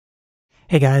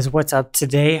Hey guys, what's up?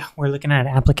 Today we're looking at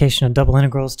an application of double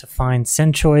integrals to find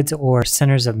centroids or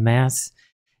centers of mass.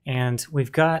 And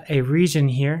we've got a region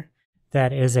here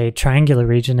that is a triangular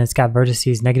region. It's got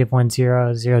vertices -1,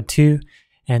 0, 0, 2,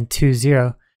 and 2,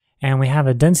 0. And we have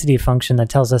a density function that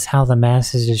tells us how the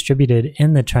mass is distributed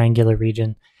in the triangular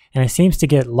region. And it seems to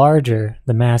get larger,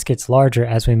 the mass gets larger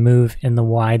as we move in the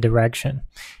y direction.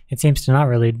 It seems to not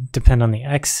really depend on the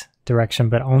x direction,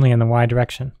 but only in the y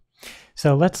direction.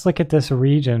 So let's look at this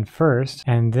region first,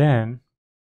 and then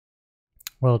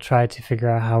we'll try to figure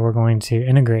out how we're going to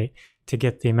integrate to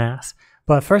get the mass.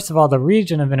 But first of all, the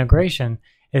region of integration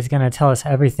is going to tell us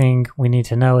everything we need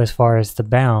to know as far as the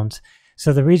bounds.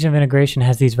 So the region of integration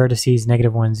has these vertices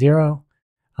 -1, 0,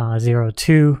 0,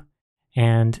 2,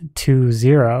 and 2,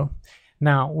 0.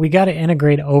 Now, we got to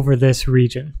integrate over this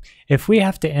region. If we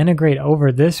have to integrate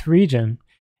over this region,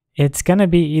 it's going to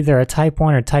be either a type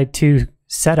 1 or type 2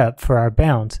 setup for our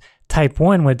bounds. Type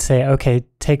 1 would say, okay,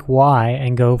 take y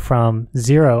and go from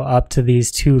 0 up to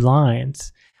these two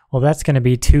lines. Well, that's going to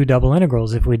be two double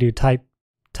integrals if we do type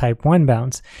 1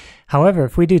 bounds. However,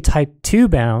 if we do type 2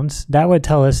 bounds, that would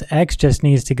tell us x just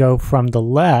needs to go from the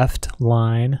left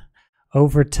line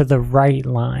over to the right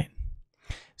line.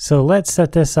 So let's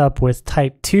set this up with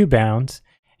type 2 bounds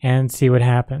and see what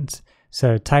happens.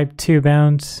 So type 2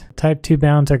 bounds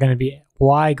are going to be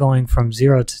y going from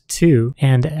 0 to 2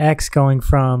 and x going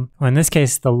from, well, in this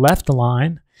case, the left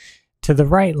line to the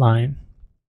right line.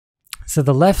 So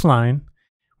the left line,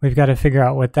 we've got to figure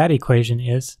out what that equation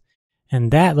is. And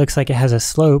that looks like it has a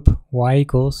slope, y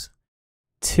equals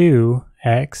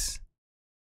 2x,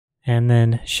 and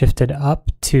then shifted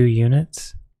up 2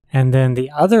 units. And then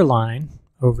the other line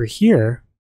over here,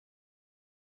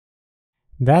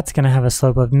 that's going to have a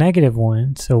slope of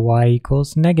 -1, so y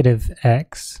equals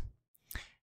 -x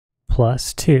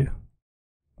plus 2.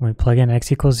 When we plug in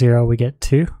x equals 0, we get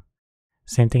 2.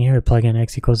 Same thing here, we plug in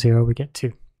x equals 0, we get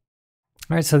 2.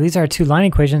 All right, so these are two line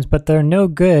equations, but they're no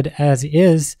good as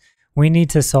is. We need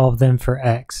to solve them for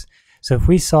x. So if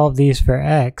we solve these for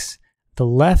x, the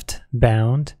left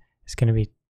bound is going to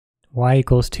be y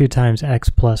equals 2 times x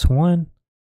plus 1.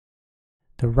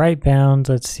 The right bound,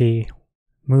 let's see,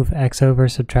 move x over,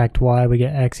 subtract y, we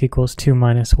get x equals 2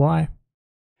 minus y.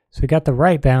 So we got the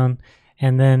right bound,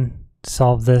 and then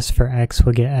solve this for x,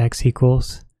 we'll get x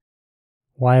equals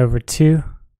y over 2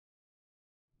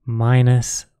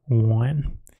 minus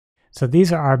 1. So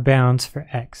these are our bounds for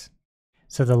x.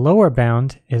 So the lower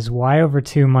bound is y over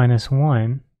 2 minus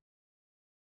 1.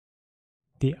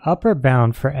 The upper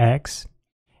bound for x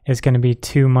is going to be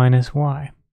 2 minus y.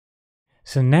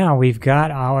 So now we've got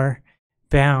our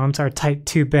bounds, our type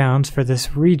 2 bounds for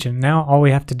this region. Now all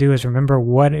we have to do is remember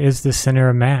what is the center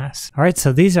of mass. All right,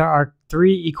 so these are our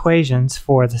 3 equations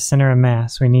for the center of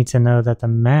mass. We need to know that the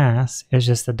mass is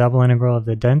just the double integral of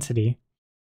the density.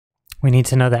 We need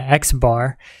to know that x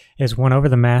bar is 1 over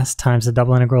the mass times the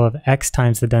double integral of x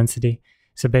times the density.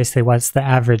 So basically what's the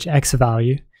average x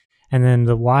value? And then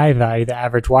the y value, the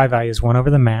average y value is 1 over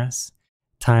the mass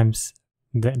times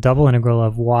the double integral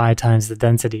of y times the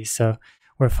density. So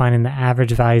we're finding the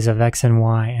average values of x and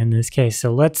y in this case.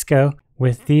 So let's go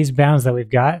with these bounds that we've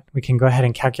got. We can go ahead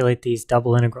and calculate these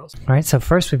double integrals. All right, so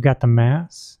first we've got the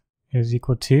mass is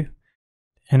equal to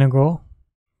integral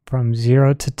from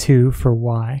 0 to 2 for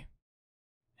y.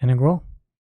 Integral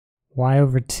y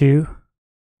over 2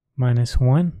 minus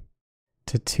 1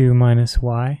 to 2 minus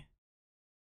y.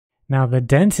 Now the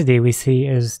density we see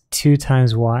is 2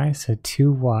 times y, so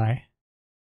 2y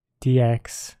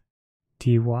dx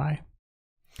dy.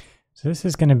 So this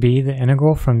is going to be the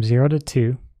integral from 0 to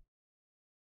 2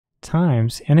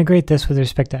 times, integrate this with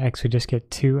respect to x, we just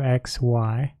get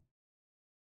 2xy.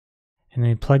 And then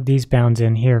we plug these bounds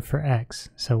in here for x.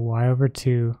 So y over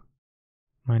 2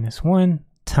 minus 1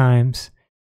 times,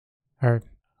 or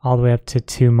all the way up to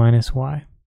 2 minus y,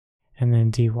 and then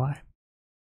dy.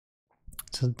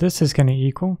 So this is going to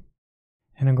equal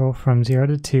integral from 0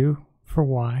 to 2 for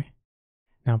y.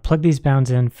 Now plug these bounds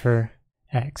in for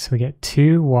x. We get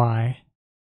 2y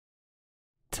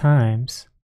times,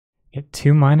 get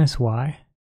 2 minus y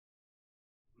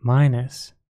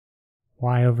minus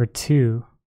y over 2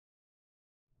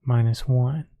 minus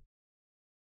 1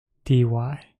 dy.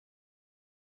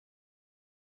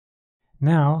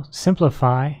 Now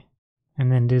simplify and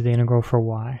then do the integral for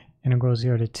y. Integral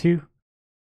 0 to 2.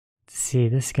 Let's see,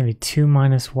 this is going to be 2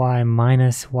 minus y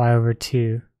over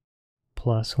 2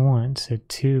 plus 1. So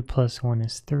 2 plus 1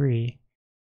 is 3.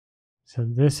 So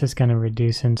this is going to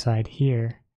reduce inside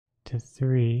here to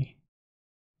 3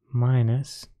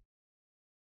 minus,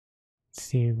 let's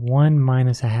see, 1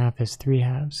 minus a half is 3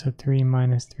 halves. So 3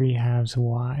 minus 3 halves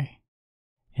y.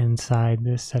 inside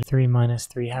this set. 3 minus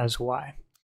 3 has y.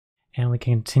 And we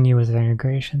can continue with our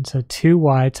integration. So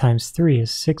 2y times 3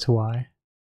 is 6y.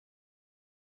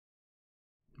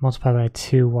 Multiply by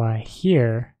 2y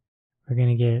here, we're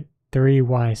going to get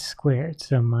 3y squared.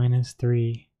 So minus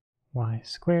 3y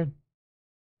squared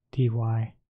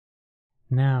dy.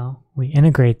 Now we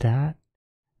integrate that.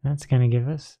 That's going to give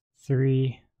us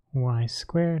 3y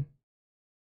squared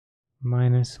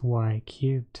minus y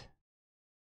cubed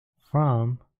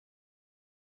from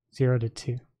 0 to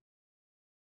 2.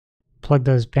 Plug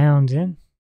those bounds in.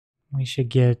 We should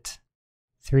get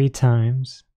 3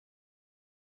 times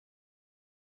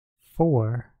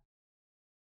 4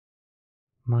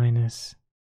 minus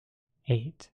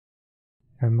 8,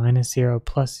 or minus 0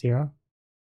 plus 0.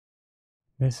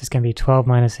 This is going to be 12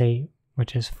 minus 8,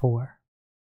 which is 4.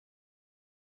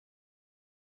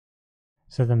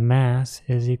 So the mass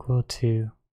is equal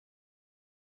to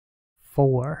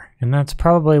 4, and that's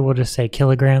probably, we'll just say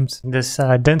kilograms. This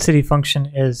density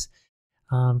function is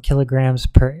kilograms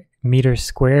per meter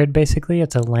squared, basically.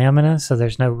 It's a lamina, so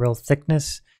there's no real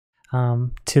thickness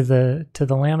to the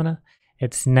lamina.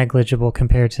 It's negligible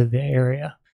compared to the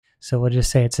area. So we'll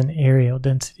just say it's an areal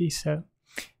density. So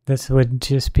this would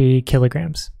just be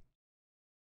kilograms.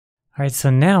 All right, so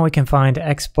now we can find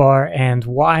x bar and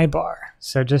y bar.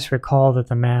 So just recall that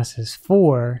the mass is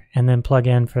 4, and then plug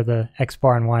in for the x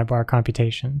bar and y bar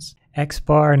computations. X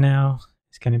bar now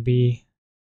is going to be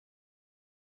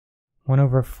 1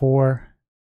 over 4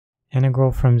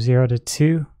 integral from 0 to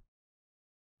 2,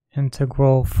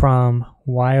 integral from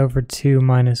y over 2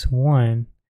 minus 1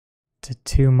 to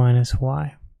 2 minus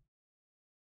y.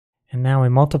 And now we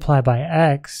multiply by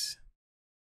x,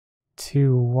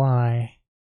 2y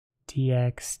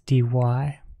dx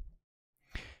dy.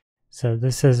 So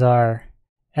this is our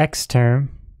x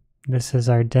term, this is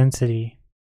our density.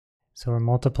 So we're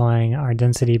multiplying our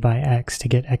density by x to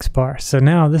get x bar. So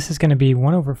now this is going to be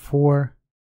 1 over 4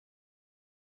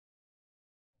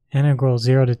 integral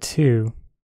 0 to 2.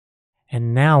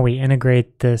 And now we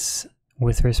integrate this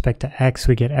with respect to x,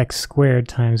 we get x squared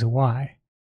times y.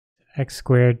 X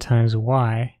squared times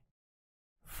y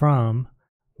from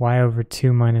y over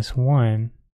 2 minus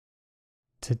 1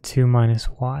 to 2 minus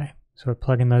y. So we're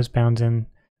plugging those bounds in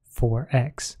for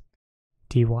x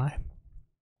dy. All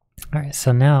right,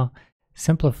 so now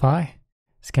simplify.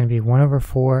 It's going to be 1 over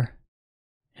 4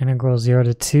 integral 0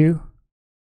 to 2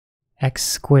 x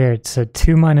squared. So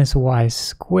 2 minus y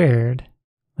squared.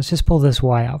 Let's just pull this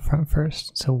y out front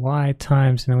first. So y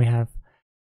times, and then we have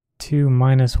 2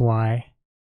 minus y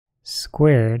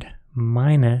squared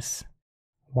minus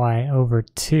y over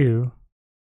 2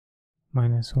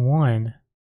 minus 1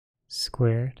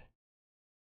 squared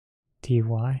dy.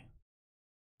 All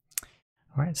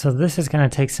right, so this is going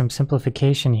to take some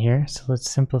simplification here. So let's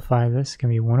simplify this. It's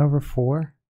going to be 1 over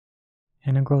 4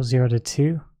 integral 0 to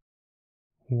 2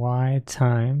 y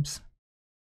times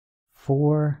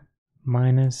 4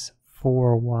 minus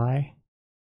 4y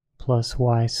plus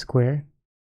y squared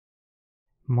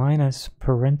minus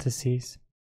parentheses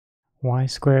y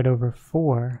squared over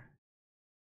 4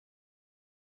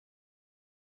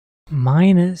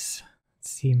 minus,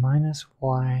 let's see, minus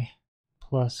y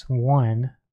plus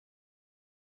 1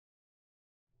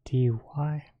 dy.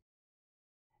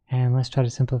 And let's try to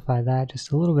simplify that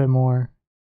just a little bit more.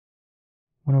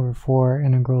 1 over 4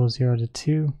 integral 0 to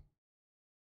 2.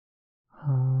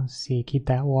 Let's see, keep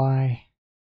that y.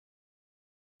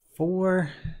 4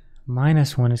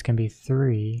 minus 1 is going to be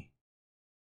 3.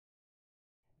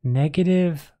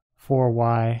 Negative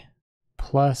 4y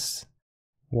plus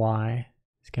y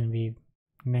is going to be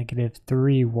negative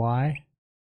 3y.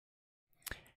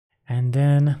 And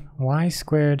then y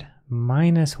squared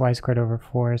minus y squared over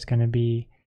 4 is going to be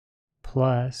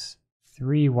plus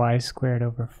 3y squared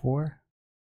over 4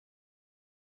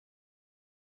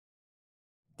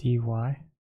 dy.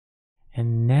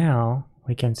 And now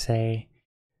we can say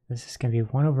this is going to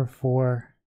be 1 over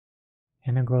 4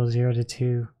 integral 0 to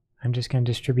 2. I'm just going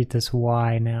to distribute this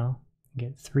y now.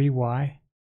 Get 3y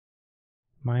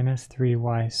minus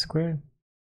 3y squared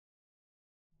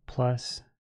plus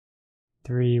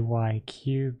 3y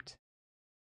cubed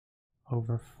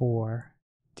over 4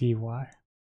 dy.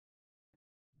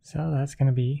 So that's going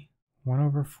to be 1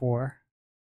 over 4.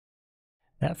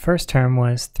 That first term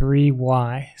was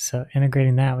 3y, so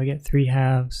integrating that we get 3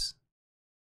 halves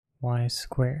y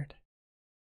squared.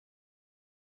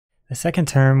 The second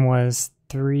term was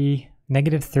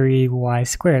negative 3y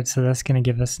squared, so that's going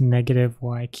to give us negative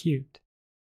y cubed.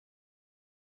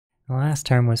 The last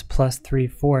term was plus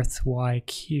 3/4 y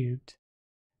cubed,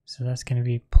 so that's going to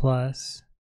be plus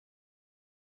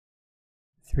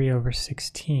 3 over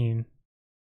 16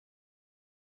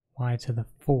 y to the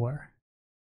 4.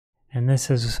 And this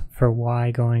is for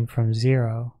y going from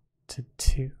 0 to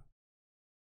 2.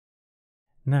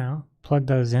 Now, plug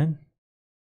those in.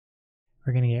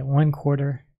 We're going to get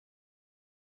 1/4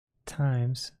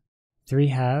 times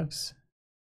 3/2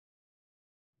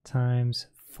 times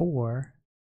 4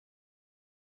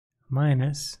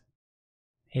 minus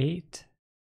 8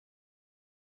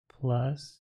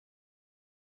 plus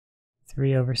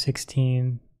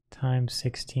 3/16 times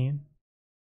 16.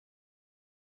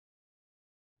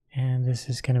 And this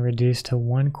is going to reduce to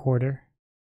 1/4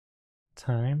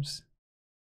 times,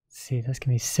 let's see, that's going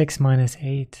to be 6 minus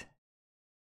 8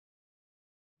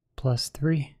 plus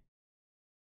 3,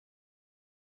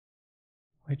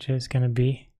 which is going to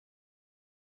be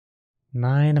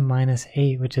 9 minus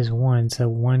 8, which is 1, so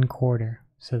 1/4.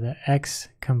 So the x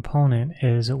component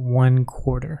is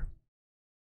 1/4.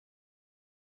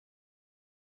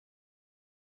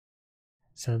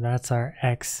 So that's our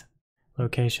x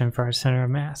location for our center of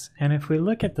mass. And if we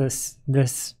look at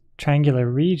this triangular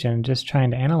region, just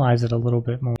trying to analyze it a little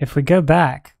bit more, if we go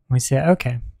back, we say,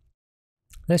 okay,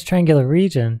 this triangular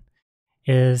region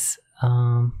is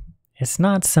it's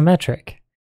not symmetric.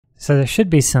 So there should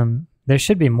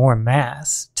be more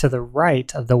mass to the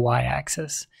right of the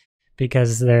y-axis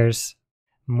because there's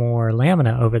more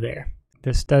lamina over there.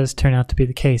 This does turn out to be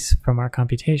the case from our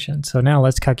computation. So now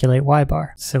let's calculate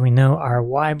y-bar. So we know our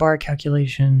y-bar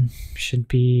calculation should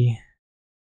be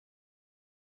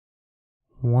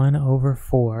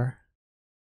 1/4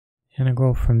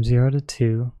 integral from 0 to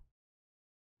 2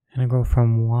 integral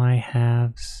from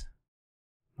y/2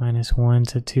 minus 1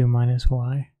 to 2 minus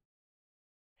y,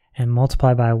 and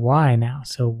multiply by y now.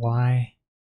 So y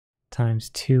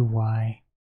times 2y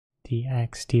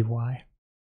dx dy.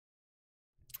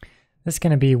 This is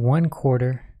going to be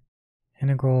 1/4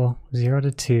 integral 0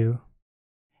 to 2.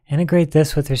 Integrate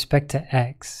this with respect to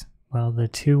x. Well, the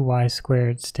 2y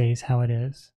squared stays how it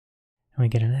is, and we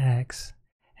get an x.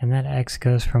 And that x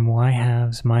goes from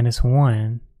y/2 minus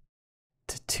 1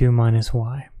 to 2 minus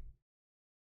y.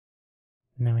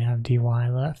 And then we have dy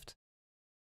left.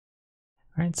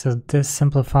 All right, so this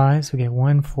simplifies. We get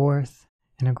 1/4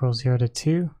 integral 0 to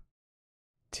 2,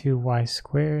 2y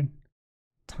squared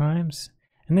times,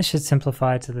 and this should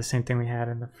simplify to the same thing we had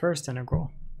in the first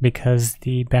integral because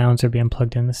the bounds are being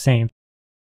plugged in the same.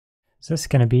 So this is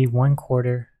going to be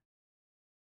 1/4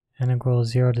 integral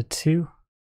 0 to 2.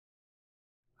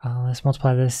 Let's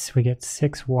multiply this. We get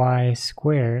 6y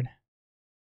squared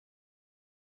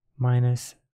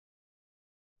minus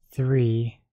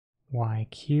 3y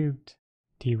cubed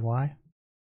dy.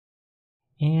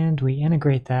 And we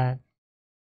integrate that.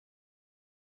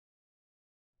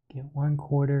 Get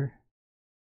 1/4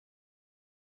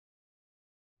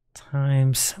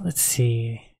 times, let's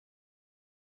see,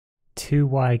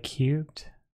 2y cubed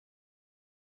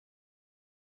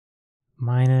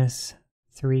minus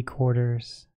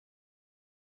 3/4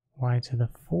 y to the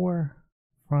 4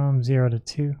 from 0 to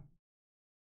 2.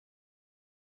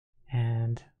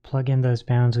 And plug in those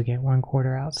bounds, we get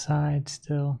 1/4 outside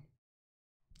still.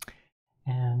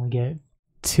 And we get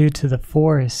 2 to the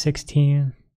 4 is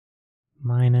 16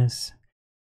 minus,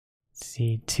 let's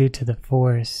see, 2 to the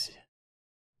 4 is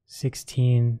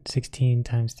 16. 16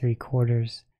 times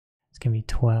 3/4 is going to be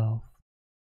 12.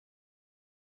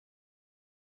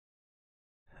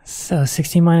 So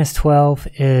 16 minus 12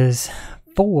 is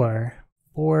 4.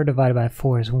 4 divided by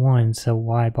 4 is 1, so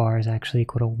y-bar is actually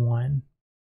equal to 1.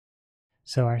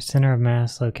 So our center of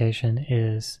mass location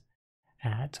is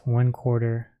at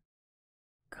 1/4,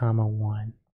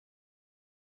 1.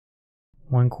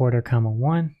 1/4,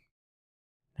 1.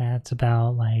 That's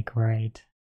about like right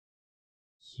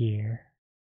here.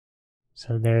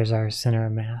 So there's our center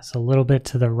of mass, a little bit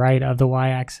to the right of the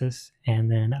y-axis and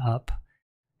then up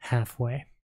halfway.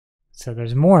 So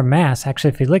there's more mass.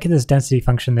 Actually, if you look at this density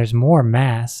function, there's more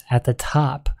mass at the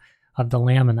top of the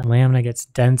lamina. The lamina gets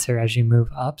denser as you move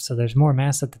up, so there's more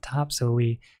mass at the top. So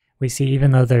we see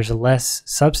even though there's less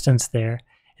substance there,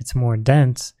 it's more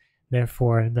dense.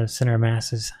 Therefore, the center of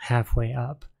mass is halfway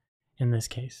up in this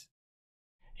case.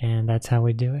 And that's how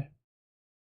we do it.